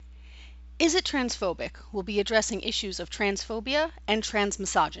Is It Transphobic will be addressing issues of transphobia and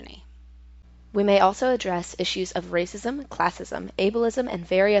transmisogyny. We may also address issues of racism, classism, ableism, and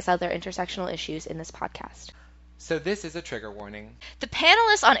various other intersectional issues in this podcast. So this is a trigger warning. The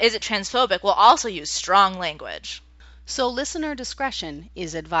panelists on Is It Transphobic will also use strong language. So listener discretion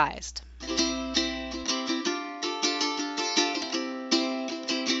is advised.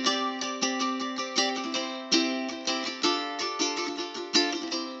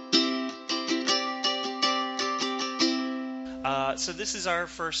 So this is our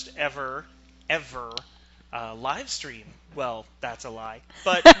first ever live stream. Well, that's a lie,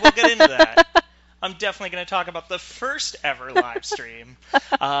 but we'll get into that. I'm definitely going to talk about the first ever live stream.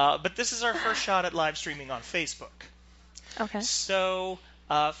 But this is our first shot at live streaming on Facebook. Okay. So,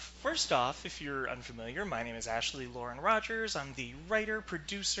 first off, if you're unfamiliar, my name is Ashley Lauren Rogers. I'm the writer,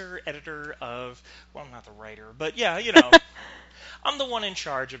 producer, editor of, well, I'm not the writer, but yeah, you know, I'm the one in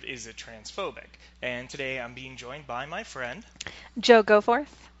charge of Is It Transphobic. And today I'm being joined by my friend, Joe Goforth.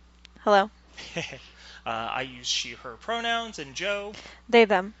 Hello. I use she, her pronouns, and Joe. They,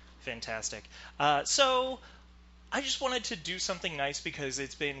 them. Fantastic. So, I just wanted to do something nice because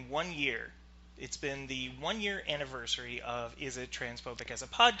it's been 1 year. It's been the 1 year anniversary of Is It Transphobic as a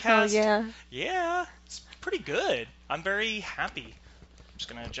podcast. Oh, yeah. Yeah, it's pretty good. I'm very happy. I'm just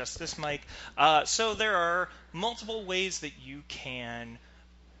going to adjust this mic. So there are multiple ways that you can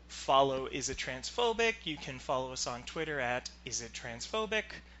follow Is It Transphobic. You can follow us on Twitter at Is It Transphobic.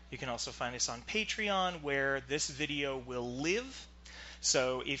 You can also find us on Patreon, where this video will live.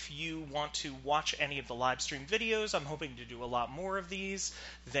 So if you want to watch any of the live stream videos, I'm hoping to do a lot more of these,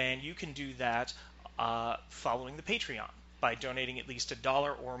 then you can do that following the Patreon by donating at least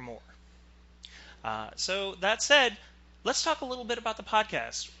 $1 or more. So that said, let's talk a little bit about the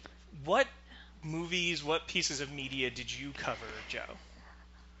podcast. What movies, what pieces of media did you cover, Joe?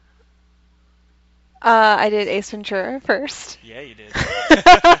 I did Ace Ventura first. Yeah, you did.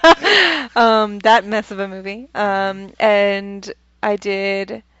 That mess of a movie. And I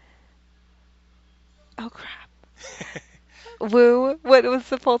did... Oh, crap. Woo. What was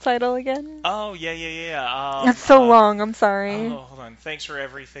the full title again? Oh, yeah. That's so long. I'm sorry. Oh, hold on. Thanks for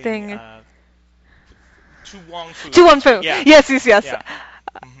everything. Tu Wong Fu. Tu Wong Fu. Yeah. Yes. Yeah.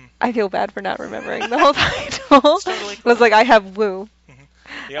 I feel bad for not remembering the whole title. It's totally cool. It was like, I have Woo.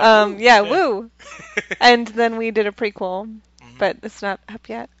 Yeah, Woo. And then we did a prequel, but it's not up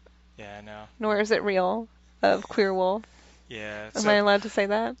yet. Yeah, I know. Nor is it real, of Queer Wolf. Yeah. Am I allowed to say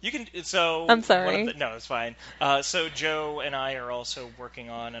that? You can. So I'm sorry. No, it's fine. So Joe and I are also working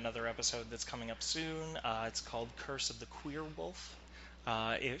on another episode that's coming up soon. It's called Curse of the Queer Wolf.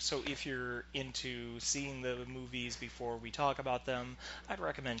 So if you're into seeing the movies before we talk about them, I'd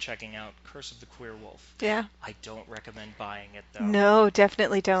recommend checking out Curse of the Queer Wolf. Yeah. I don't recommend buying it, though. No,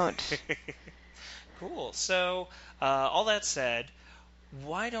 definitely don't. Cool. So, all that said,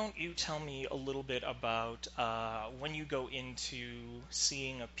 why don't you tell me a little bit about when you go into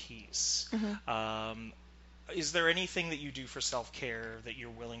seeing a piece? Is there anything that you do for self-care that you're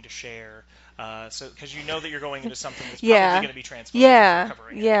willing to share? So, because you know that you're going into something that's probably going to be transphobic.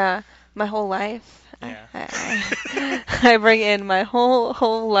 Covering it. Yeah. My whole life. Yeah. I bring in my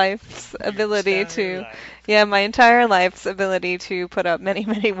whole life's ability to... life. Yeah, my entire life's ability to put up many,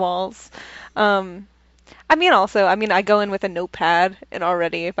 many walls. I go in with a notepad, and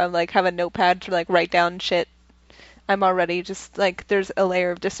already, if I have a notepad to write down shit, I'm already just there's a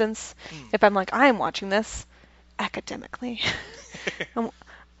layer of distance. If I'm I'm watching this academically,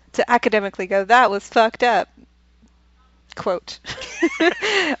 to academically go, that was fucked up. Quote.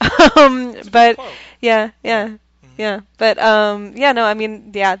 But quote. Yeah. But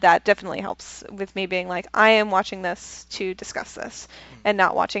that definitely helps with me being I am watching this to discuss this and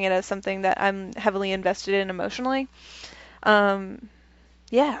not watching it as something that I'm heavily invested in emotionally. I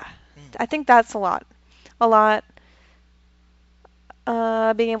think that's a lot.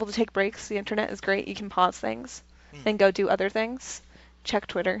 Being able to take breaks. The internet is great. You can pause things and go do other things. Check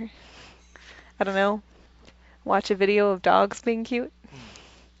Twitter. I don't know. Watch a video of dogs being cute.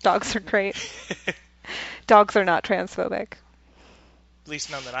 Dogs are great. Dogs are not transphobic. At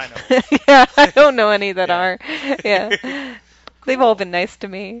least none that I know. Yeah, I don't know any that are. Yeah. They've all been nice to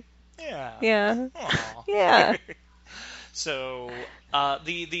me. Yeah. Yeah. Aww. Yeah. So,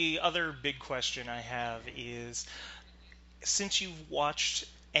 the other big question I have is, since you've watched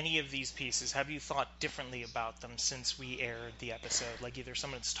any of these pieces, have you thought differently about them since we aired the episode? Either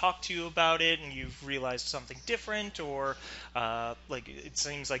someone's talked to you about it and you've realized something different, or it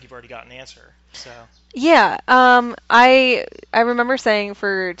seems like you've already got an answer. So yeah, I remember saying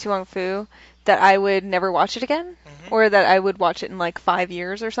for Tu Wong Fu that I would never watch it again, Mhm. or that I would watch it in like 5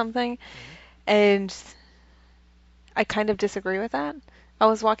 years or something. And I kind of disagree with that. I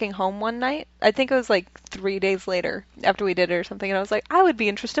was walking home one night. I think it was like 3 days later after we did it or something, and I was like, I would be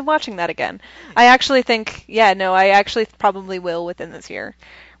interested in watching that again. I actually think, yeah, no, I actually probably will within this year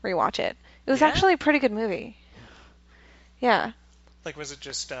rewatch it. It was Yeah? actually a pretty good movie. Yeah. Like, was it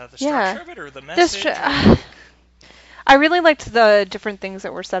just the Yeah. structure of it, or the This message? tr- I really liked the different things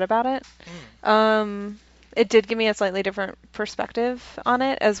that were said about it. It did give me a slightly different perspective on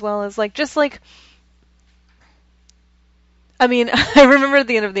it, as well as like just like I mean, I remember at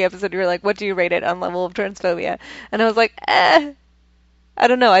the end of the episode you were like, "What do you rate it on level of transphobia?" And I was like, I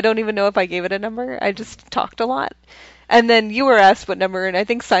don't know. I don't even know if I gave it a number. I just talked a lot. And then you were asked what number, and I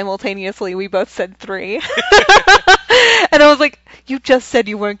think simultaneously we both said 3. And I was like, you just said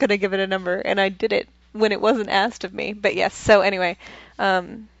you weren't going to give it a number, and I did it when it wasn't asked of me. But yes, so anyway,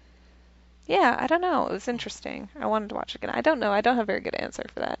 yeah, I don't know. It was interesting. I wanted to watch it again. I don't know. I don't have a very good answer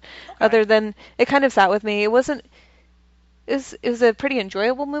for that. Okay. Other than it kind of sat with me. It wasn't. It was a pretty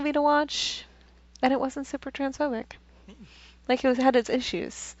enjoyable movie to watch, and it wasn't super transphobic. Like had its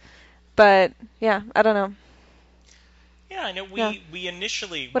issues, but yeah, I don't know. Yeah, I know Yeah. we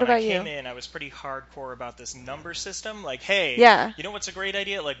initially, What when I about came you? in, I was pretty hardcore about this number system. Like, hey, Yeah. you know what's a great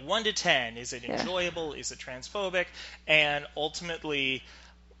idea? Like, 1 to 10. Is it Yeah. enjoyable? Is it transphobic? And ultimately,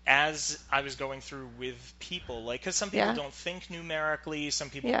 as I was going through with people, like, because some people Yeah. don't think numerically, some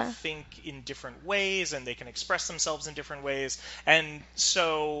people Yeah. think in different ways, and they can express themselves in different ways. And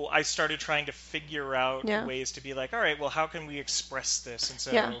so I started trying to figure out Yeah. ways to be like, all right, well, how can we express this? And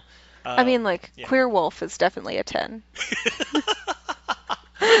so, Yeah. I mean, like, yeah. Queer Wolf is definitely a 10.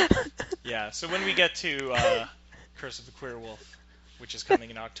 Yeah, so when we get to Curse of the Queer Wolf, which is coming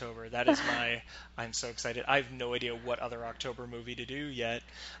in October, that is I'm so excited. I have no idea what other October movie to do yet.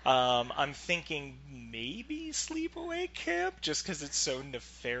 I'm thinking maybe Sleepaway Camp, just because it's so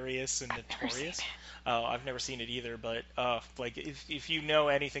nefarious and notorious. I've never seen it either, but like if you know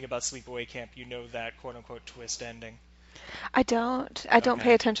anything about Sleepaway Camp, you know that quote-unquote twist ending. I don't. I don't Okay.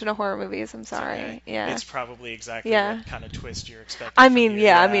 pay attention to horror movies. I'm It's sorry. okay. Yeah. It's probably exactly Yeah. what kind of twist you're expecting. I from mean, you.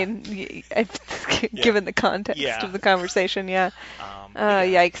 yeah. I mean, given the context Yeah. of the conversation, yeah. Yeah.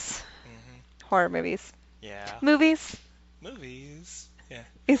 Yikes. Mhm. Horror movies. Yeah. Movies. Movies. Yeah.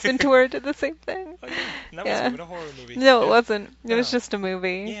 Ace Ventura did the same thing. Oh, yeah. And that Yeah. wasn't even a horror movie. No, Yeah. it wasn't. It was No. just a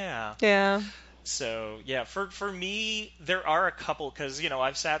movie. Yeah. Yeah. So, yeah, for me, there are a couple, because,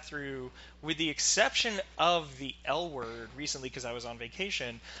 I've sat through, with the exception of the L Word recently, because I was on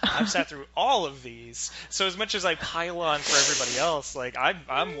vacation, I've sat through all of these. So as much as I pile on for everybody else, like,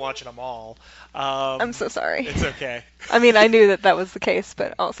 I'm watching them all. I'm so sorry. It's okay. I mean, I knew that was the case,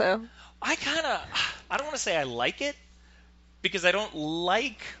 but also. I don't want to say I like it, because I don't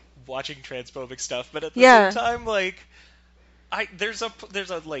like watching transphobic stuff, but at the Yeah. same time, like, there's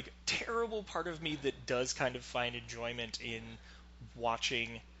a like terrible part of me that does kind of find enjoyment in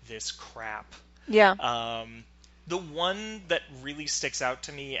watching this crap. Yeah. The one that really sticks out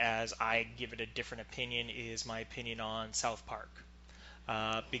to me as I give it a different opinion is my opinion on South Park,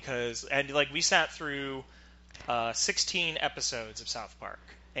 because like we sat through 16 episodes of South Park.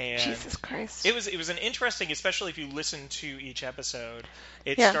 And Jesus Christ. it was an interesting, especially if you listen to each episode.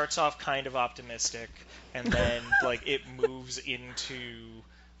 It Yeah. starts off kind of optimistic, and then like it moves into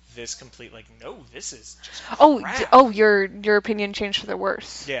this complete like, no, this is just crap. Your opinion changed for the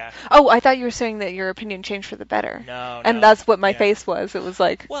worse. Yeah. Oh, I thought you were saying that your opinion changed for the better. No. And that's what my Yeah. face was. It was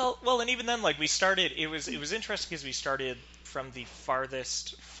like, Well, and even then, like we started, it was interesting because we started from the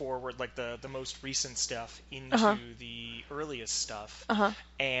farthest forward, like the most recent stuff into the earliest stuff,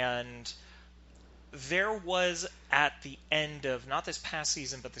 and there was at the end of not this past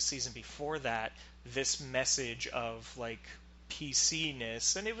season but the season before that this message of like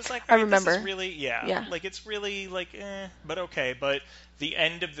PC-ness, and it was like, I alright, remember. this is really Yeah. like it's really like but okay, but the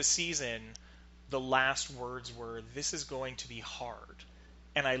end of the season, the last words were, "This is going to be hard."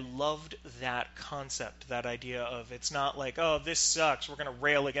 And I loved that concept, that idea of it's not like, oh, this sucks, we're going to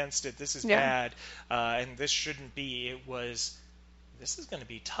rail against it, this is Yeah. bad, and this shouldn't be. It was, this is going to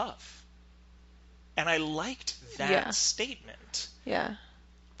be tough. And I liked that Yeah. statement. yeah.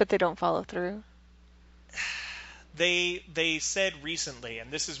 But they don't follow through. They said recently,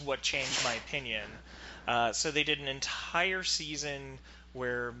 and this is what changed my opinion, so they did an entire season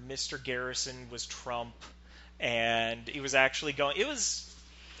where Mr. Garrison was Trump, and it was actually going,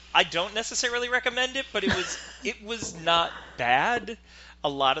 I don't necessarily recommend it, but it was not bad. A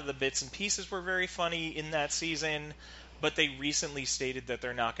lot of the bits and pieces were very funny in that season, but they recently stated that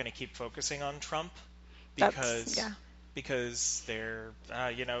they're not going to keep focusing on Trump because because they're,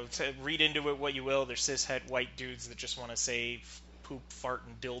 to read into it what you will, they're cishet white dudes that just want to say poop, fart,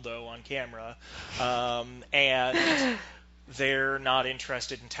 and dildo on camera, and they're not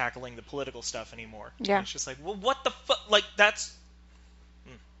interested in tackling the political stuff anymore. Yeah. And it's just like, well, what the fuck? Like, that's...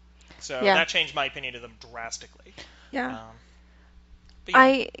 So Yeah. that changed my opinion of them drastically. Yeah. But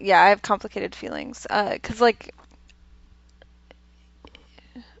yeah. I have complicated feelings. 'Cause like,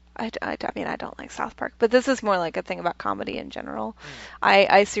 I mean, I don't like South Park, but this is more like a thing about comedy in general.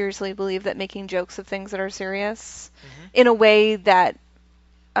 I seriously believe that making jokes of things that are serious in a way that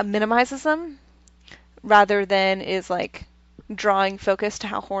minimizes them rather than is like drawing focus to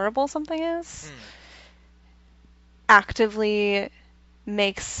how horrible something is actively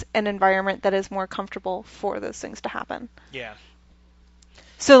makes an environment that is more comfortable for those things to happen. Yeah.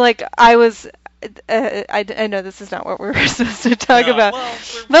 So like I was I know this is not what we're supposed to talk No, about. well,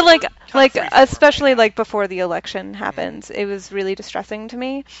 But like we're kind of free-form especially right now. like before the election happened, it was really distressing to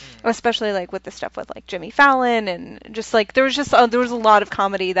me, especially like with the stuff with like Jimmy Fallon and just like there was a lot of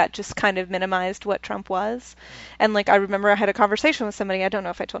comedy that just kind of minimized what Trump was. And like I remember I had a conversation with somebody, I don't know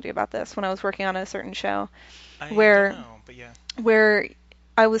if I told you about this, when I was working on a certain show I where don't know, but yeah. where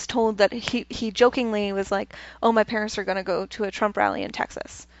I was told that he jokingly was like, "Oh, my parents are going to go to a Trump rally in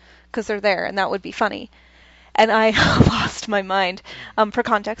Texas because they're there, and that would be funny." And I lost my mind. For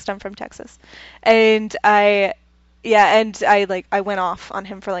context, I'm from Texas, and I went off on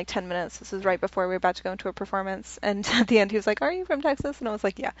him for like 10 minutes. This was right before we were about to go into a performance, and at the end he was like, "Are you from Texas?" And I was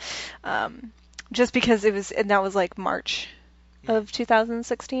like, "Yeah," just because that was like March of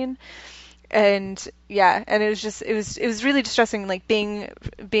 2016. And yeah, and it was really distressing, like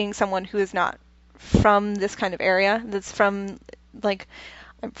being someone who is not from this kind of area, that's from like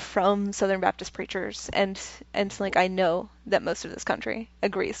I'm from Southern Baptist preachers, and like I know that most of this country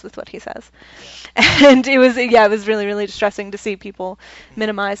agrees with what he says, and it was really really distressing to see people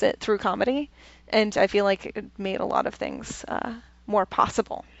minimize it through comedy, and I feel like it made a lot of things more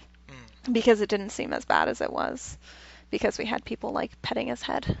possible because it didn't seem as bad as it was because we had people like petting his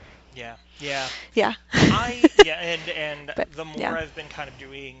head. Yeah. Yeah. And But, the more yeah. I've been kind of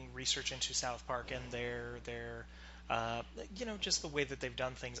doing research into South Park and their just the way that they've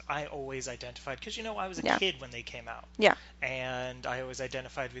done things, I always identified, because I was a kid when they came out. Yeah. And I always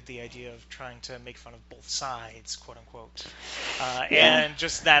identified with the idea of trying to make fun of both sides, quote unquote. And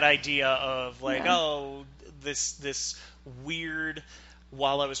just that idea of like, this weird,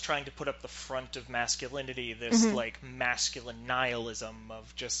 while I was trying to put up the front of masculinity, this like masculine nihilism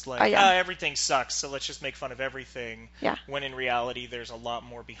of just like, everything sucks, so let's just make fun of everything. Yeah. When in reality, there's a lot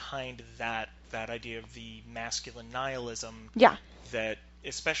more behind that idea of the masculine nihilism. Yeah. That,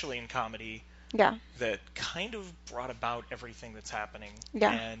 especially in comedy, Yeah. that kind of brought about everything that's happening.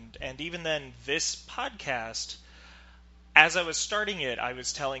 Yeah. And even then, this podcast, as I was starting it, I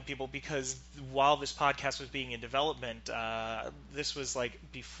was telling people, because while this podcast was being in development, this was like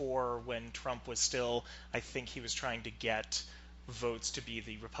before when Trump was still, I think he was trying to get votes to be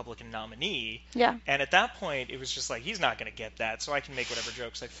the Republican nominee. Yeah. And at that point, it was just like, he's not going to get that, so I can make whatever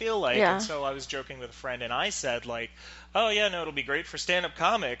jokes I feel like. Yeah. And so I was joking with a friend, and I said, like, oh, yeah, no, it'll be great for stand-up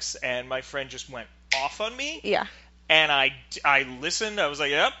comics. And my friend just went off on me. Yeah. And I listened. I was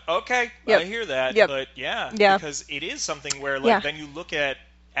like, yep, okay, Yep. I hear that. Yep. But yeah, Yeah. because it is something where, like, Yeah. then you look at,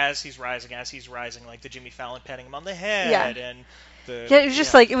 as he's rising, like the Jimmy Fallon patting him on the head, Yeah. and the... Yeah, it was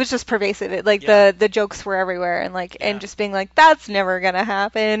just like, it was just pervasive. It, like the jokes were everywhere, and like, and just being like, that's never gonna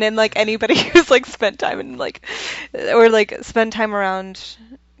happen. And like anybody who's like spent time in like, or like spend time around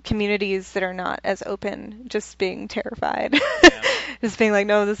communities that are not as open, just being terrified, just being like,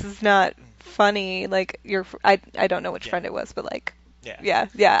 no, this is not funny. Like I don't know which friend it was, but like, yeah.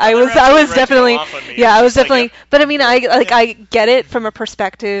 I was definitely, I was definitely, like, but I mean, I get it from a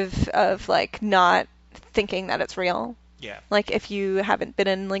perspective of like not thinking that it's real. Yeah. Like if you haven't been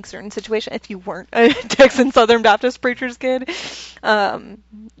in like certain situation, if you weren't a Texan Southern Baptist preacher's kid,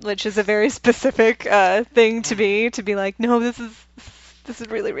 which is a very specific thing to be like, no, this is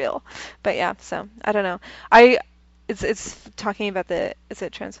really real. But yeah, so I don't know. It's talking about is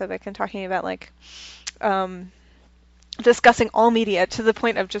it transphobic and talking about like discussing all media to the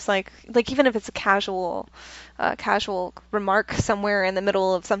point of just like even if it's a casual remark somewhere in the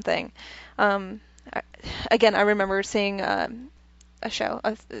middle of something. Again, I remember seeing a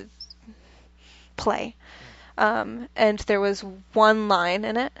play, and there was one line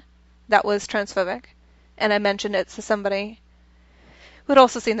in it that was transphobic, and I mentioned it to somebody who had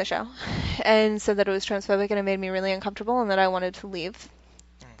also seen the show, and said that it was transphobic, and it made me really uncomfortable, and that I wanted to leave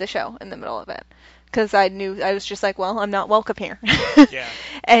the show in the middle of it, because I was just like, well, I'm not welcome here. Yeah.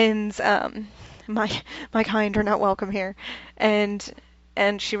 And my kind are not welcome here. And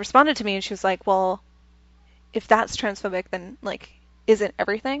she responded to me and she was like, well, if that's transphobic, then like, isn't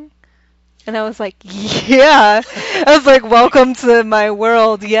everything? And I was like, yeah. I was like, welcome to my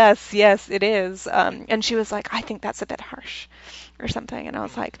world. Yes, it is. And she was like, I think that's a bit harsh or something. And I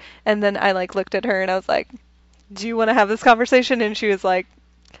was like, and then I like looked at her and I was like, do you want to have this conversation? And she was like,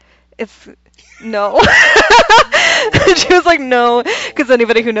 it's no. She was like, no, because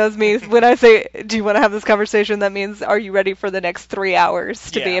anybody who knows me, when I say, do you want to have this conversation, that means, are you ready for the next 3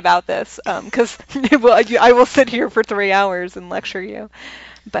 hours to be Yeah. about this? Because I will sit here for 3 hours and lecture you.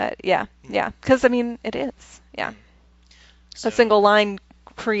 But yeah, because I mean, it is. Yeah. So, A single line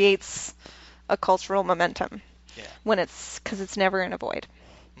creates a cultural momentum Yeah. when because it's never in a void.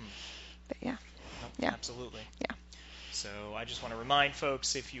 Mm. But yeah. No, Yeah. Absolutely. Yeah. So I just want to remind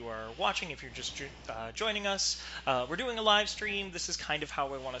folks, if you are watching, if you're just joining us, we're doing a live stream. This is kind of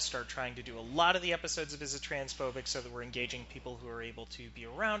how I want to start trying to do a lot of the episodes of Is It Transphobic, so that we're engaging people who are able to be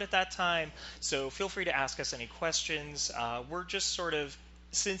around at that time. So feel free to ask us any questions. We're just sort of,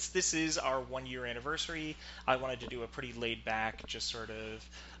 since this is our 1-year anniversary, I wanted to do a pretty laid back, just sort of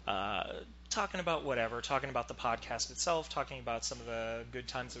talking about whatever, talking about the podcast itself, talking about some of the good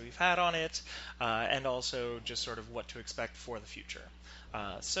times that we've had on it, and also just sort of what to expect for the future.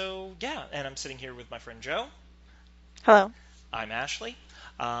 So yeah, and I'm sitting here with my friend Joe. Hello. I'm Ashley.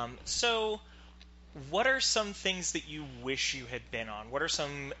 So what are some things that you wish you had been on? What are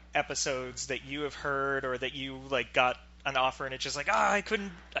some episodes that you have heard or that you like got an offer and it's just like, I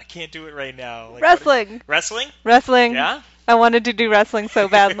can't do it right now. Like, Wrestling. Wrestling? Yeah? I wanted to do wrestling so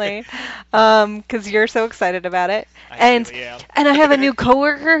badly because you're so excited about it. I really am. And I have a new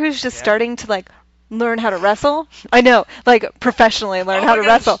coworker who's just Yeah. starting to like learn how to wrestle. I know, like professionally learn Oh how my to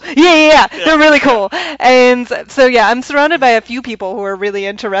gosh. wrestle. Yeah. They're really cool. And so yeah, I'm surrounded by a few people who are really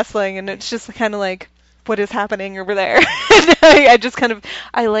into wrestling, and it's just kind of like, what is happening over there? I just kind of,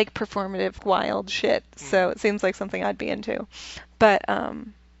 I like performative wild shit, so it seems like something I'd be into. But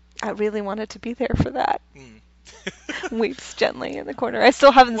I really wanted to be there for that. Weeps gently in the corner. I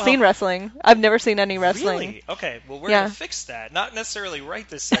still haven't seen wrestling. I've never seen any wrestling. Really? Okay, well, we're Yeah. going to fix that. Not necessarily right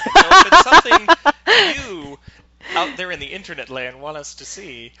this second. So if it's something you out there in the internet land want us to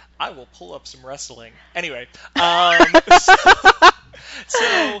see, I will pull up some wrestling. Anyway,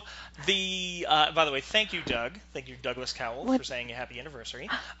 so the by the way, thank you, Doug. Thank you, Douglas Cowell, for saying a happy anniversary.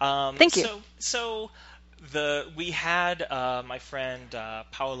 Thank you. So we had my friend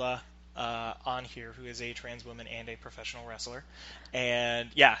Paula on here, who is a trans woman and a professional wrestler, and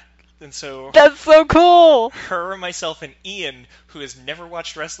so That's so cool. her, myself, and Ian, who has never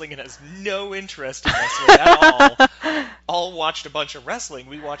watched wrestling and has no interest in wrestling at all watched a bunch of wrestling.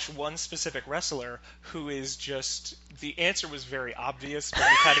 We watched one specific wrestler who is just, the answer was very obvious, but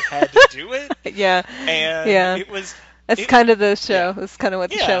we kind of had to do it. Yeah. And Yeah. It's kind of the show. Yeah. It's kind of what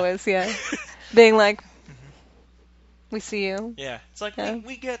the Yeah. show is, yeah. Being like, we see you. Yeah, it's like, Yeah.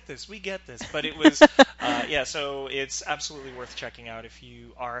 we get this. But it was, so it's absolutely worth checking out if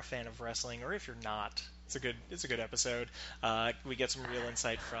you are a fan of wrestling, or if you're not. It's a good episode. We get some real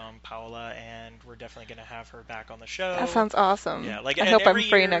insight from Paola, and we're definitely going to have her back on the show. That sounds awesome. Yeah, like, I and hope I'm every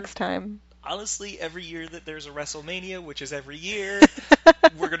free year- next time. Honestly, every year that there's a WrestleMania, which is every year,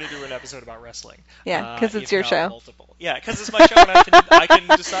 we're going to do an episode about wrestling. Yeah, 'cause it's if your not show. Multiple. Yeah, because it's my show, and I can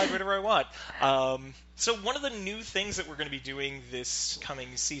decide whatever I want. So one of the new things that we're going to be doing this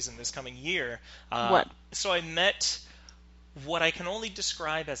coming season, this coming year. What? So I met what I can only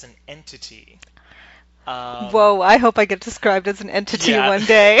describe as an entity. Whoa, I hope I get described as an entity Yeah. one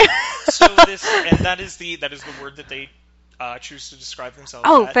day. So that is the word that they choose to describe themselves.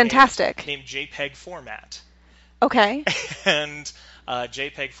 Oh, at, fantastic. Named JPEG format. Okay. And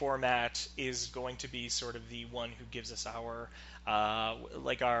JPEG format is going to be sort of the one who gives us our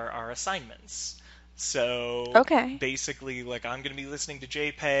assignments. So Okay. basically, like, I'm going to be listening to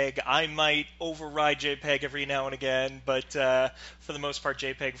JPEG. I might override JPEG every now and again, but for the most part,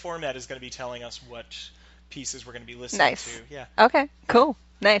 JPEG format is going to be telling us what pieces we're going to be listening Nice. to. Yeah. Okay, cool.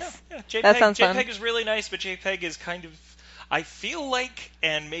 Nice. Yeah, JPEG, That sounds JPEG fun. is really nice, but JPEG is kind of, I feel like,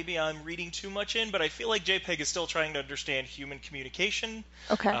 and maybe I'm reading too much in, but I feel like JPEG is still trying to understand human communication.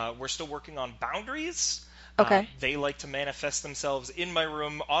 Okay. We're still working on boundaries. Okay. They like to manifest themselves in my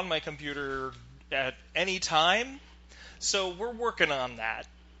room, on my computer, at any time. So we're working on that.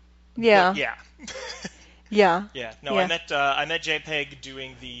 Yeah. But yeah. Yeah. Yeah. No, Yeah. I met JPEG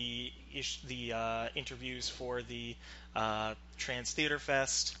doing the interviews for the Trans Theater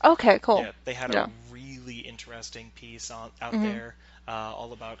Fest. Okay, cool. Yeah, they had Yeah. a really interesting piece out Mhm. there.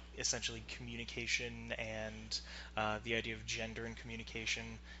 all about essentially communication and the idea of gender and communication,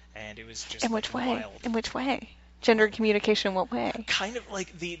 and it was just In which way? wild. In which way? Gender communication, what way? Kind of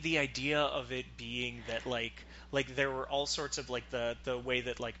like the idea of it being that like there were all sorts of like the way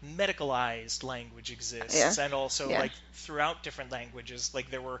that like medicalized language exists, Yeah. and also Yeah. like throughout different languages, like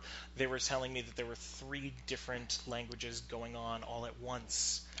they were telling me that there were 3 different languages going on all at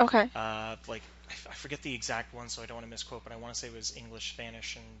once. Okay. Like I forget the exact one, so I don't want to misquote, but I want to say it was English,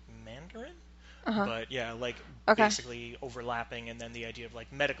 Spanish, and Mandarin. Uh-huh. But yeah, like Okay. basically overlapping, and then the idea of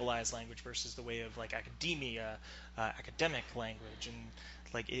like medicalized language versus the way of like academia, academic language, and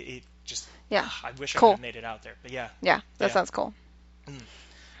like it just Yeah. I wish I Cool. could have made it out there, but yeah, Yeah, that Yeah. sounds cool.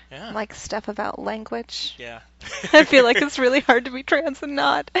 yeah, Like stuff about language. yeah. I feel like it's really hard to be trans and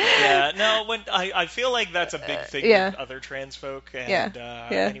not. Yeah, no, when I feel like that's a big thing yeah. with other trans folk, and Yeah.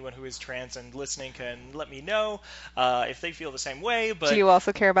 anyone who is trans and listening can let me know if they feel the same way. But Do you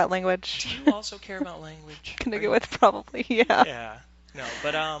also care about language? do you also care about language? Gonna Are go you- with probably, yeah. Yeah. No,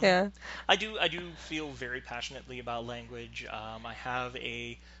 but Yeah. I do feel very passionately about language. I have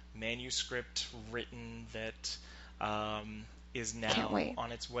a manuscript written that is Can't now wait.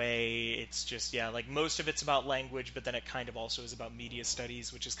 on its way. It's just like most of it's about language, but then it kind of also is about media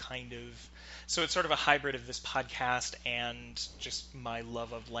studies, which is kind of so it's sort of a hybrid of this podcast and just my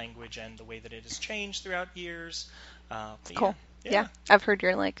love of language and the way that it has changed throughout years. But Cool. Yeah. Yeah. I've heard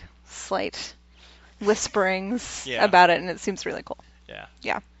your like slight whisperings Yeah. about it, and it seems really cool. Yeah.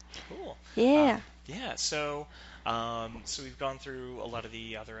 Yeah. Cool. Yeah. Yeah, so we've gone through a lot of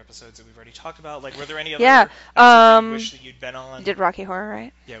the other episodes that we've already talked about. Like, were there any other Yeah, episodes that you wish that you'd been on? You did Rocky Horror,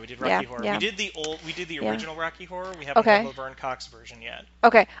 right? Yeah, we did Rocky Yeah, Horror. yeah. We did the Yeah. original Rocky Horror. We haven't Okay. done Laverne Cox version yet.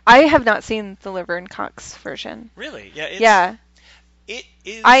 Okay. I have not seen the Laverne Cox version. Really? Yeah. Yeah. It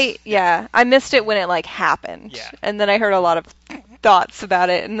is. I missed it when it like happened. Yeah. And then I heard a lot of thoughts about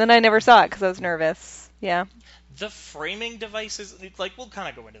it, and then I never saw it because I was nervous. Yeah. The framing devices, like, we'll kind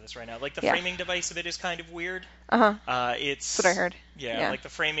of go into this right now. Like, the Yeah. framing device of it is kind of weird. Uh-huh. It's That's what I heard. Yeah. like the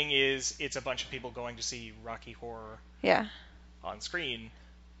framing is it's a bunch of people going to see Rocky Horror Yeah. on screen.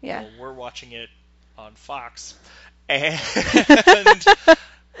 Yeah. Well, we're watching it on Fox, and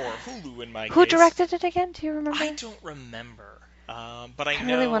or Hulu in my case. Who directed it again? Do you remember? I don't remember, but I I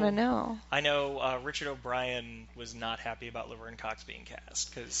know. really want to know. I know Richard O'Brien was not happy about Laverne Cox being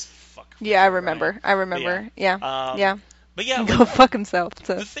cast because fuck. Yeah, I Richard remember. O'Brien. I remember. Yeah. Um, But yeah, Go like, fuck himself.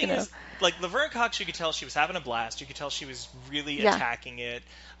 So, the thing you know. is, like Laverne Cox, you could tell she was having a blast. You could tell she was really Yeah. attacking it,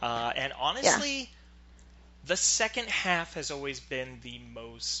 and honestly. The second half has always been the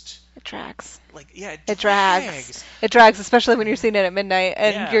most It drags. like it It drags. drags. It drags, especially when you're seeing it at midnight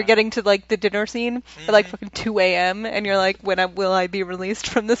and Yeah. you're getting to like the dinner scene at like Mhm. fucking 2 a.m. and you're like, will I be released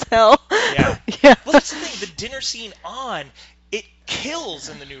from this hell? Yeah. Yeah. Well, that's the thing. The dinner scene it kills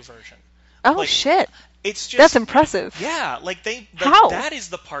in the new version. Oh like, shit. It's just That's impressive. yeah, like How? that is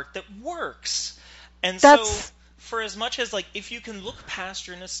the part that works. And That's- so for as much as like if you can look past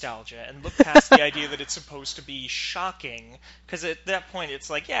your nostalgia and look past the idea that it's supposed to be shocking, because at that point it's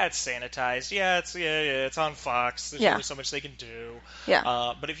like it's sanitized, it's on Fox. There's Yeah. only so much they can do.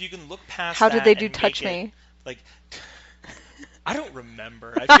 Yeah. But if you can look past How that did they do and Touch make it, Me? like I don't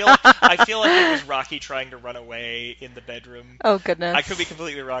remember. I feel like it was Rocky trying to run away in the bedroom. Oh goodness. I could be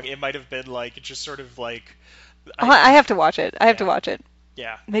completely wrong. It might have been like just sort of like Oh, I have to watch it. I have to Yeah. watch it.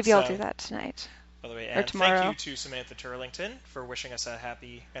 yeah. Maybe I'll So, do that tonight. By the way, Or and tomorrow. thank you to Samantha Turlington for wishing us a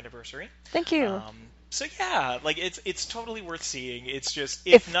happy anniversary. Thank you. So yeah, like it's totally worth seeing. It's just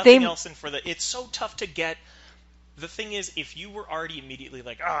If if nothing they- else, and it's so tough to get. The thing is, if you were already immediately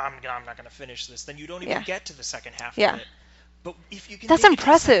like, I'm not going to finish this, then you don't even Yeah. get to the second half Yeah. of it. But if you can, That's make it to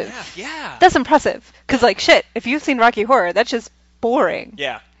the second impressive. half, yeah, That's impressive. Because like shit, if you've seen Rocky Horror, that's just boring.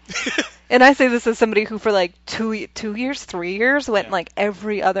 yeah, And I say this as somebody who for like 3 years went Yeah. like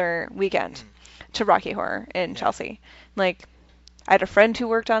every other weekend to Rocky Horror in Chelsea. Like I had a friend who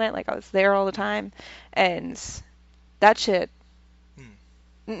worked on it, like I was there all the time, and that shit,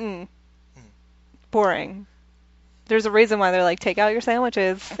 boring. There's a reason why they're like, take out your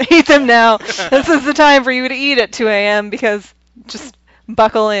sandwiches, eat them now. This is the time for you to eat at 2 a.m. because just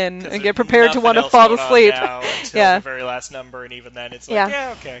buckle in and get prepared to want to fall asleep. Until Yeah. the very last number, and even then, it's like,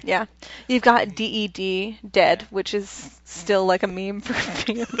 Yeah. okay. Yeah. You've got DED, dead, which is still like a meme for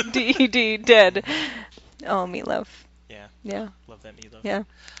being DED, dead. Oh, Meatloaf. Yeah, Yeah. love that meatloaf. Yeah.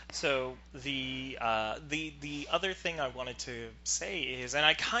 So the other thing I wanted to say is, and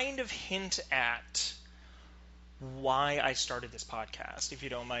I kind of hint at why I started this podcast, if you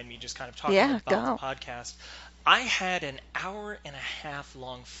don't mind me just kind of talking Yeah, about go. the podcast. I had an hour and a half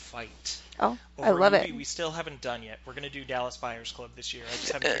long fight Oh, over I love a movie it. we still haven't done yet. We're going to do Dallas Buyers Club this year. I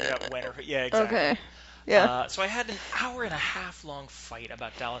just haven't figured out when or who. Yeah, exactly. Okay. Yeah. So I had an hour and a half long fight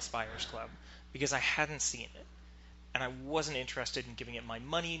about Dallas Buyers Club because I hadn't seen it. And I wasn't interested in giving it my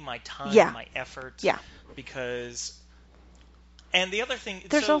money, my time, Yeah. my effort. Yeah. Because... And the other thing...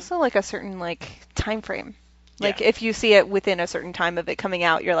 There's so, also like a certain like time frame. Like Yeah. if you see it within a certain time of it coming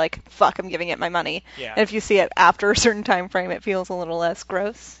out, you're like, fuck, I'm giving it my money. Yeah. And if you see it after a certain time frame, it feels a little less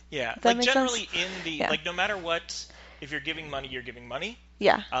gross. Yeah. Does that Like, make generally sense? in the... Yeah. Like, no matter what, if you're giving money, you're giving money.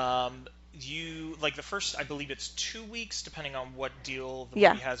 Yeah. You like the first, I believe it's 2 weeks, depending on what deal the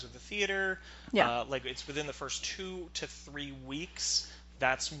Yeah. movie has with the theater. Yeah. Like it's within the first 2 to 3 weeks.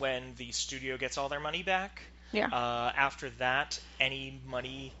 That's when the studio gets all their money back. Yeah. After that, any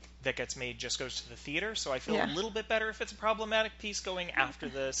money that gets made just goes to the theater. So I feel Yeah. a little bit better if it's a problematic piece going after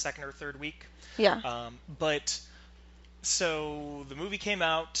the second or third week. Yeah. But so the movie came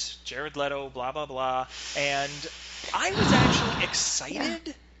out, Jared Leto, blah blah blah, and I was actually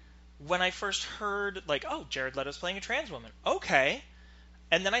excited when I first heard, like, oh, Jared Leto's playing a trans woman. Okay.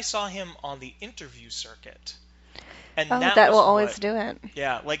 And then I saw him on the interview circuit. And Oh, that that was will always what- do it.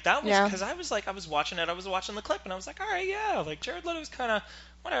 Yeah, like, that was, Yeah. because I was watching it, I was watching the clip, and I was like, all right, yeah, like, Jared Leto's kind of,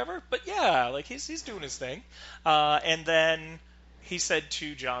 whatever, but yeah, like, he's doing his thing. And then he said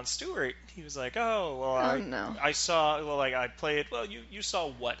to Jon Stewart, he was like, oh, well, no. I saw, well, like, I played, well, you saw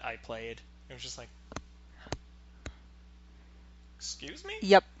what I played. It was just like, excuse me?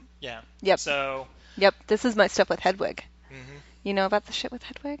 Yep. Yeah. Yep. So, Yep. This is my stuff with Hedwig. mhm. You know about the shit with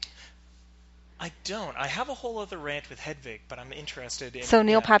Hedwig? I don't. I have a whole other rant with Hedwig, but I'm interested in. So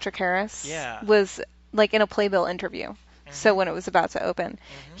Neil yeah. Patrick Harris Yeah. was like in a Playbill interview. So when it was about to open,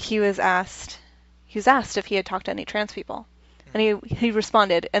 he was asked if he had talked to any trans people. And he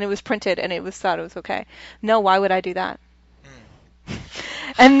responded, and it was printed, and it was thought it was okay. No, why would I do that?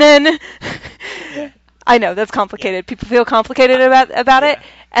 And then Yeah. I know that's complicated. People feel complicated about it. Yeah.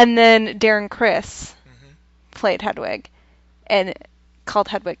 And then Darren Criss Mhm. played Hedwig and called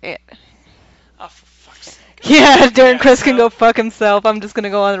Hedwig it. Oh, for fuck's sake. Yeah, Darren Yeah, Criss can so- go fuck himself. I'm just gonna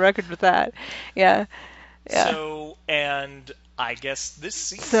go on the record with that. Yeah. Yeah. So, and I guess this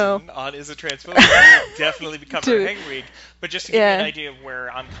season So- on Is a Transphobic will definitely be covering Dude. Hedwig. But just to give Yeah. you an idea of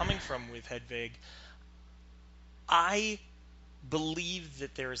where I'm coming from with Hedwig, I believe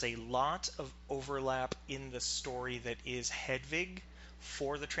that there is a lot of overlap in the story that is Hedwig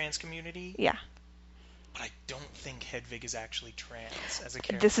for the trans community. Yeah. But I don't think Hedwig is actually trans as a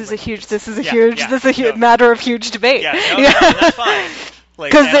character. This is a Like, huge no. matter of huge debate. Yeah, no, that's fine.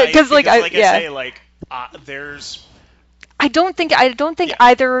 Like, 'Cause and I- because, like, because, I- like yeah. I say, like, there's, I don't think Yeah.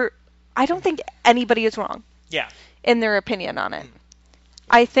 I don't think anybody is wrong yeah, in their opinion on it.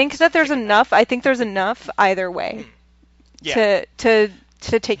 I think that there's enough. I think there's enough either way yeah. to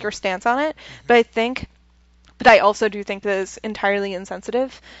take your stance on it. But I also do think that it's entirely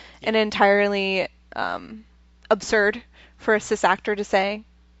insensitive and entirely absurd for a cis actor to say,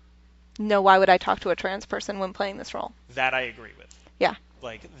 no, why would I talk to a trans person when playing this role? That I agree with. Yeah.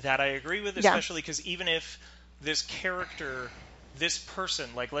 Like, that I agree with, Yeah. especially because even if this character, this person,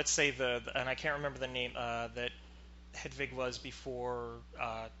 like, let's say and I can't remember the name that Hedwig was before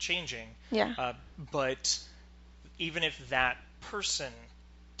changing, Yeah. but even if that person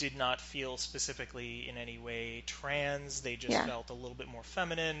did not feel specifically in any way trans, they just Yeah. felt a little bit more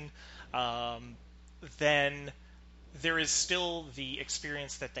feminine, then there is still the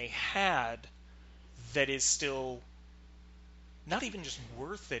experience that they had that is still not even just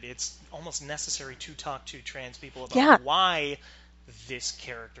worth it, it's almost necessary to talk to trans people about Yeah. why this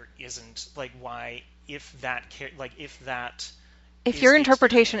character isn't, like, why, if that If is your the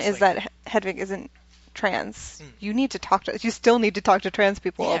interpretation experience, is like- that Hedwig isn't trans, you still need to talk to trans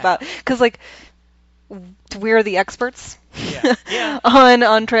people Yeah. about, because like we're the experts Yeah. Yeah.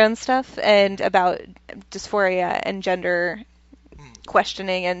 on trans stuff and about dysphoria and gender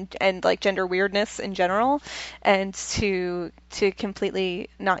questioning and like gender weirdness in general, and to completely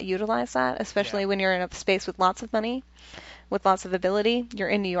not utilize that, especially Yeah. when you're in a space with lots of money, with lots of ability. You're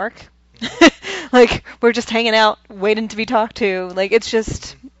in New York. Like, we're just hanging out waiting to be talked to. Like, it's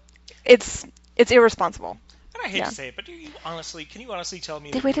just it's irresponsible. And I hate Yeah. to say it, but can you honestly tell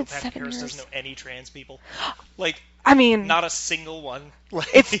me They that waited Neil Patrick 7 Harris years. doesn't know any trans people? Like, I mean, not a single one. Like,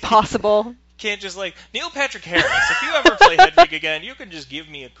 it's possible. can't just, like, Neil Patrick Harris, if you ever play Hedwig again, you can just give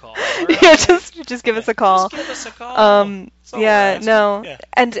me a call. all right? Yeah, just give us a call. Just give us a call. That's all we're Yeah, asking. no, Yeah.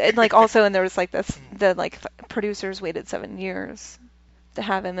 and like also, and there was like this, the like producers waited 7 years to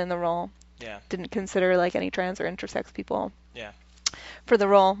have him in the role. Yeah. Didn't consider like any trans or intersex people. Yeah. for the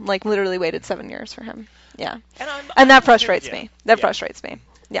role. Like, literally waited 7 years for him. Yeah. And And that okay frustrates with, me. That yeah. frustrates me.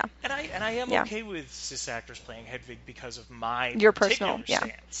 Yeah. And I am Yeah. okay with cis actors playing Hedwig because of my Your particular personal, yeah.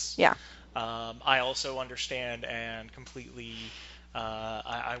 stance. Yeah. I also understand and completely.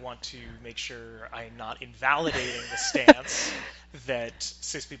 I want to make sure I'm not invalidating the stance that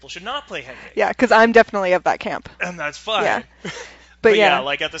cis people should not play Hedwig. Yeah, because I'm definitely of that camp. And that's fine. Yeah. But yeah.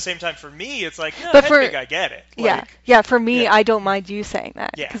 like at the same time, for me, it's like, no, But for- Hedwig, I get it. Yeah, Like, yeah. For me, yeah. I don't mind you saying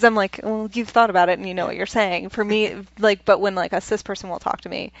that Yeah. because I'm like, well, you've thought about it and you know what you're saying. For me, like, but when like a cis person will talk to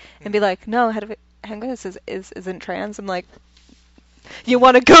me and be like, no, Hedwig isn't trans. I'm like, you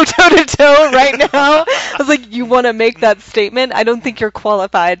want to go toe to toe right now? I was like, you want to make that statement? I don't think you're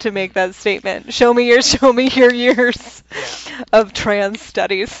qualified to make that statement. Show me your years of trans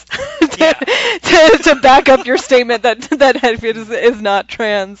studies to back up your statement that Hedwig is not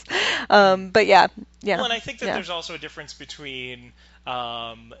trans. But yeah. Well, and I think that there's also a difference between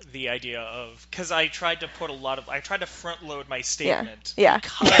the idea of, because I tried to front load my statement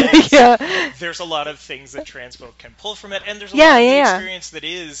because there's a lot of things that trans folk can pull from it, and there's a lot of the experience that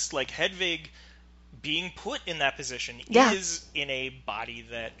is like Hedwig being put in that position is in a body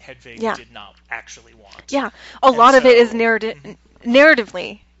that Hedwig did not actually want. Yeah, a lot of it is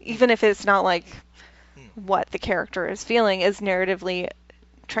narratively, even if it's not like what the character is feeling, is narratively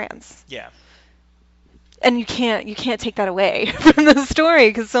trans. Yeah. And you can't take that away from the story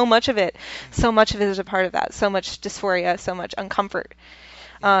because so much of it is a part of that. So much dysphoria, so much uncomfort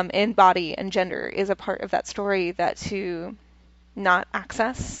in body and gender is a part of that story that to not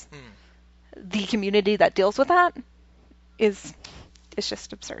access the community that deals with that is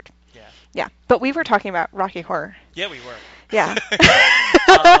just absurd. Yeah. Yeah. But we were talking about Rocky Horror. Yeah, we were. Yeah.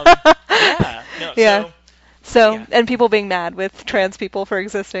 Yeah. No, yeah. So, yeah. and people being mad with trans people for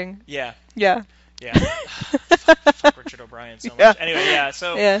existing. Yeah. Yeah. Yeah. Fuck Richard O'Brien so much. Anyway, yeah.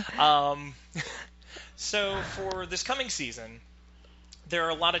 So, so for this coming season, there are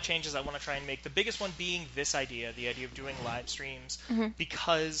a lot of changes I want to try and make. The biggest one being this idea, the idea of doing live streams,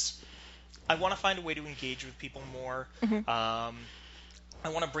 because I want to find a way to engage with people more. I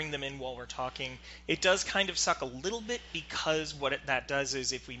want to bring them in while we're talking. It does kind of suck a little bit because that does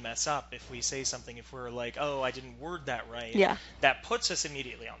is if we mess up, if we say something, if we're like, oh, I didn't word that right, that puts us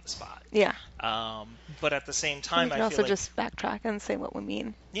immediately on the spot. Yeah. But at the same time, we can also just backtrack and say what we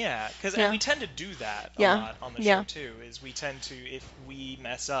mean. Yeah, because we tend to do that a lot on the show too. Is we tend to, if we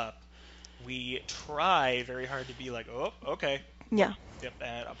mess up, we try very hard to be like, oh, okay. Yeah. Yep,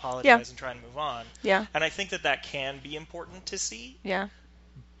 and apologize and try and move on. Yeah. And I think that can be important to see. Yeah.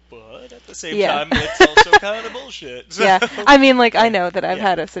 But at the same time, it's also kind of bullshit. So. Yeah, I mean, like, I know that I've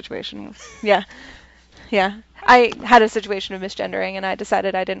had a situation. Yeah. I had a situation of misgendering, and I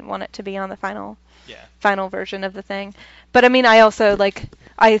decided I didn't want it to be on the final version of the thing. But I mean, I also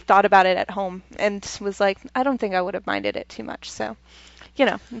I thought about it at home and was like, I don't think I would have minded it too much. So,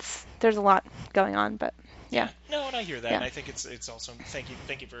 there's a lot going on, but yeah. No, and I hear that, and I think it's also thank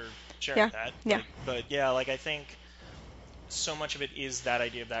you for sharing that. Yeah. But yeah, I think. So much of it is that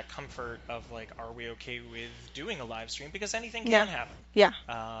idea of that comfort of are we okay with doing a live stream, because anything can happen. Yeah.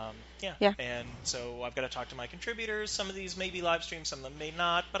 And so I've got to talk to my contributors. Some of these may be live streams, some of them may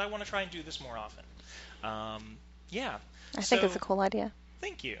not, but I want to try and do this more often. I think it's a cool idea.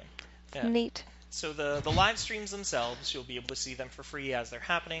 Thank you. Yeah. Neat. So the live streams themselves, you'll be able to see them for free as they're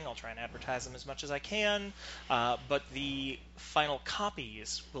happening. I'll try and advertise them as much as I can. But the final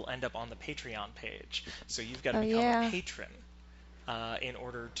copies will end up on the Patreon page. So you've got to become a patron in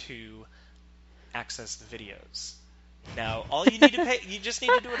order to access the videos. Now, all you need to pay, you just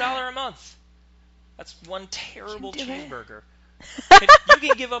need to do $1 a month. That's one terrible cheeseburger. You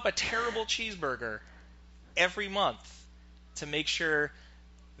can give up a terrible cheeseburger every month to make sure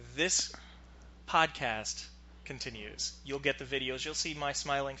this podcast continues. You'll get the videos. You'll see my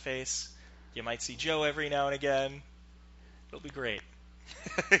smiling face. You might see Joe every now and again. It'll be great.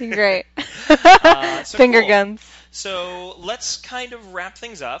 Great. So Finger cool. guns. So let's kind of wrap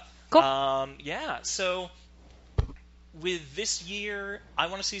things up. Cool. So with this year, I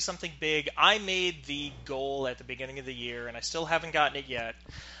want to see something big. I made the goal at the beginning of the year, and I still haven't gotten it yet.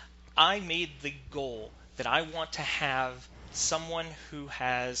 I made the goal that I want to have someone who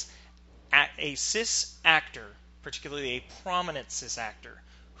has a cis actor, particularly a prominent cis actor,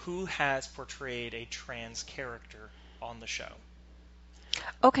 who has portrayed a trans character on the show.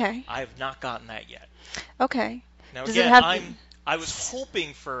 Okay. I have not gotten that yet. Okay. Now Does again, it have I was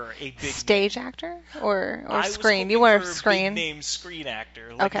hoping for a big stage actor or screen. You want a screen big name screen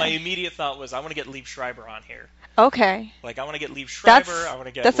actor. My immediate thought was I want to get Liev Schreiber on here. Okay. Like, I want to get Liev Schreiber. I want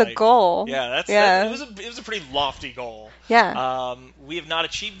to get That's a like, goal. Yeah, Yeah. it was a pretty lofty goal. Yeah. We have not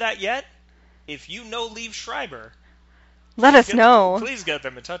achieved that yet. If you know Liev Schreiber, Let us know. Please get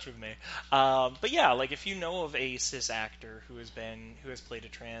them in touch with me. But yeah, like if you know of a cis actor who has played a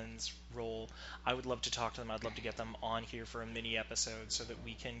trans role, I would love to talk to them. I'd love to get them on here for a mini episode so that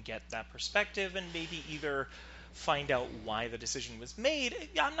we can get that perspective and maybe either find out why the decision was made.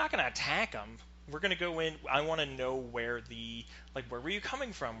 I'm not going to attack them. We're going to go in. I want to know where where were you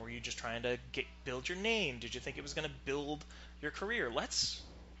coming from? Were you just trying to build your name? Did you think it was going to build your career? Let's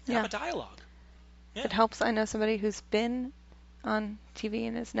have a dialogue. Yeah. It helps. I know somebody who's been on TV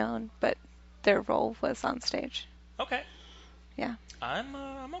and is known, but their role was on stage. Okay. Yeah. I'm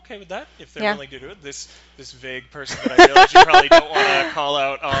okay with that if they're Yeah. willing to do it. This vague person that I realize you probably don't want to call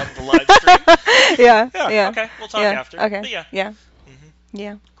out on the live stream. Yeah. Okay. We'll talk Yeah. after. Okay. But yeah. Yeah. Mm-hmm.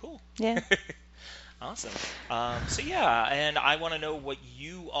 Yeah. Cool. Yeah. Awesome. So yeah, and I want to know what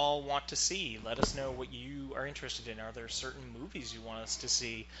you all want to see. Let us know what you are interested in. Are there certain movies you want us to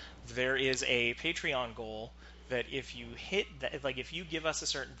see? There is a Patreon goal that if you hit that, like if you give us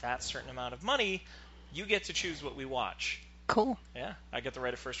that certain amount of money, you get to choose what we watch. Cool. Yeah, I get the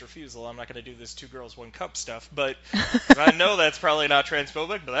right of first refusal. I'm not going to do this 2 girls 1 cup stuff, but I know that's probably not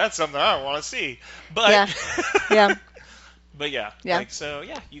transphobic, but that's something I want to see. But Yeah. But yeah. So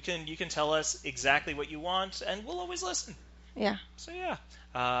yeah, you can tell us exactly what you want, and we'll always listen. Yeah. So yeah.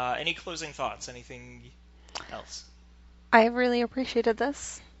 Any closing thoughts? Anything else? I really appreciated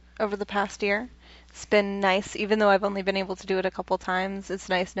this over the past year. It's been nice, even though I've only been able to do it a couple times. It's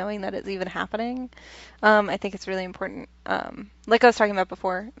nice knowing that it's even happening. I think it's really important. Like I was talking about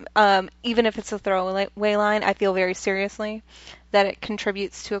before, even if it's a throwaway line, I feel very seriously that it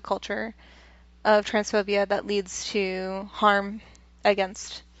contributes to a culture of transphobia that leads to harm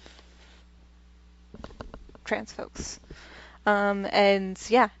against trans folks. And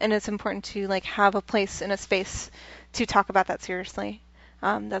it's important to have a place in a space to talk about that seriously.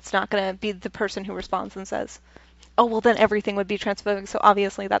 That's not going to be the person who responds and says, oh, well, then everything would be transphobic, so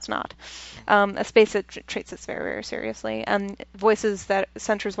obviously that's not. A space that treats this very, very seriously. And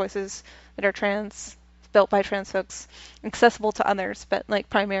centers voices that are trans, built by trans folks, accessible to others, but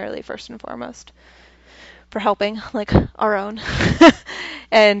primarily first and foremost for helping our own.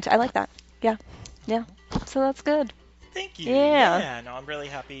 And I like that. Yeah. So that's good. Thank you. Yeah. No, I'm really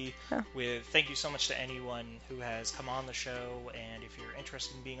happy Yeah. thank you so much to anyone who has come on the show, and if you're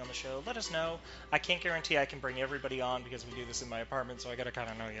interested in being on the show, let us know. I can't guarantee I can bring everybody on because we do this in my apartment, so I gotta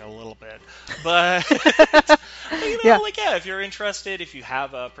kind of know you a little bit. But, if you're interested, if you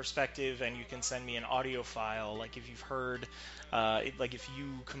have a perspective and you can send me an audio file, if you've heard, if you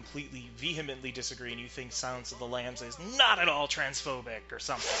completely vehemently disagree and you think Silence of the Lambs is not at all transphobic or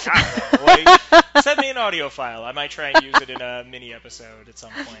something, I don't know, send me an audio file. I might try and use it in a mini episode at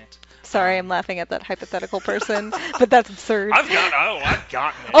some point. Sorry, I'm laughing at that hypothetical person, but that's absurd. I've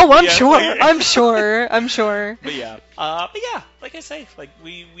gotten it. Oh, I'm sure. I'm sure. But yeah, like I say,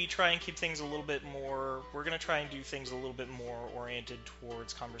 we try and keep things a little bit more. We're gonna try and do things a little bit more oriented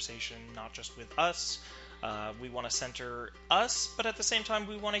towards conversation, not just with us. We want to center us, but at the same time,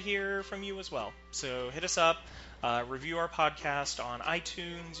 we want to hear from you as well. So hit us up, review our podcast on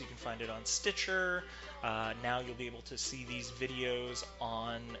iTunes. You can find it on Stitcher. Now you'll be able to see these videos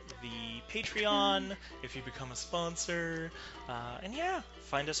on the Patreon if you become a sponsor.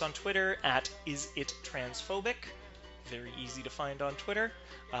 Find us on Twitter at IsItTransphobic. Very easy to find on Twitter.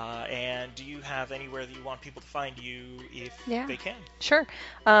 And do you have anywhere that you want people to find you if they can? Sure.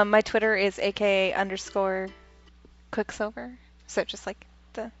 My Twitter is aka_Quicksilver. So just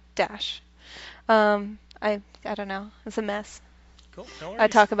the dash. I don't know. It's a mess. Cool. No worries. I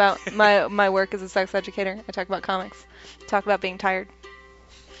talk about my work as a sex educator. I talk about comics. I talk about being tired.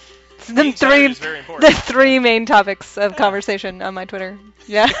 Being tired is very important. The 3 main topics of conversation on my Twitter.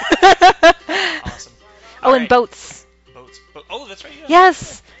 Yeah. Awesome. And boats. Oh, that's right. Yeah.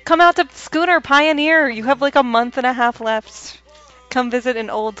 Yes. Come out to Schooner Pioneer. You have a month and a half left. Come visit an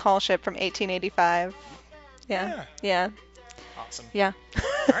old tall ship from 1885. Yeah. Awesome. Yeah.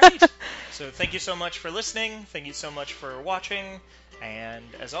 All right. So thank you so much for listening. Thank you so much for watching. And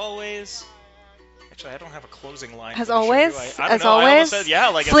as always, actually, I don't have a closing line. As for the show, always, do I? I don't as know. I always, almost said,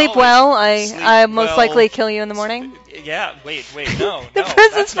 as sleep always. well. I Sleep most well. likely kill you in the morning. Yeah. Wait. No. The no,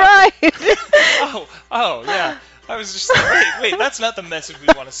 Princess that's not Bride. Oh, yeah. I was just like, wait. That's not the message we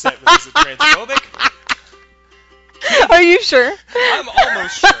want to set with Is It Transphobic? Are you sure? I'm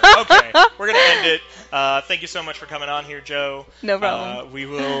almost sure. Okay, we're gonna end it. Thank you so much for coming on here, Joe. No problem.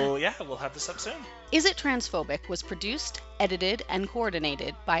 We'll have this up soon. Is It Transphobic was produced, edited, and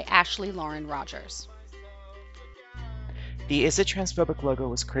coordinated by Ashley Lauren Rogers. The Is It Transphobic logo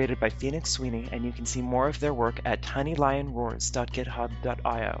was created by Phoenix Sweeney, and you can see more of their work at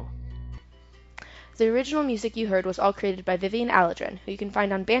tinylionroars.github.io. The original music you heard was all created by Vivian Aladrin, who you can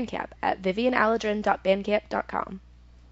find on Bandcamp at vivianaladrin.bandcamp.com.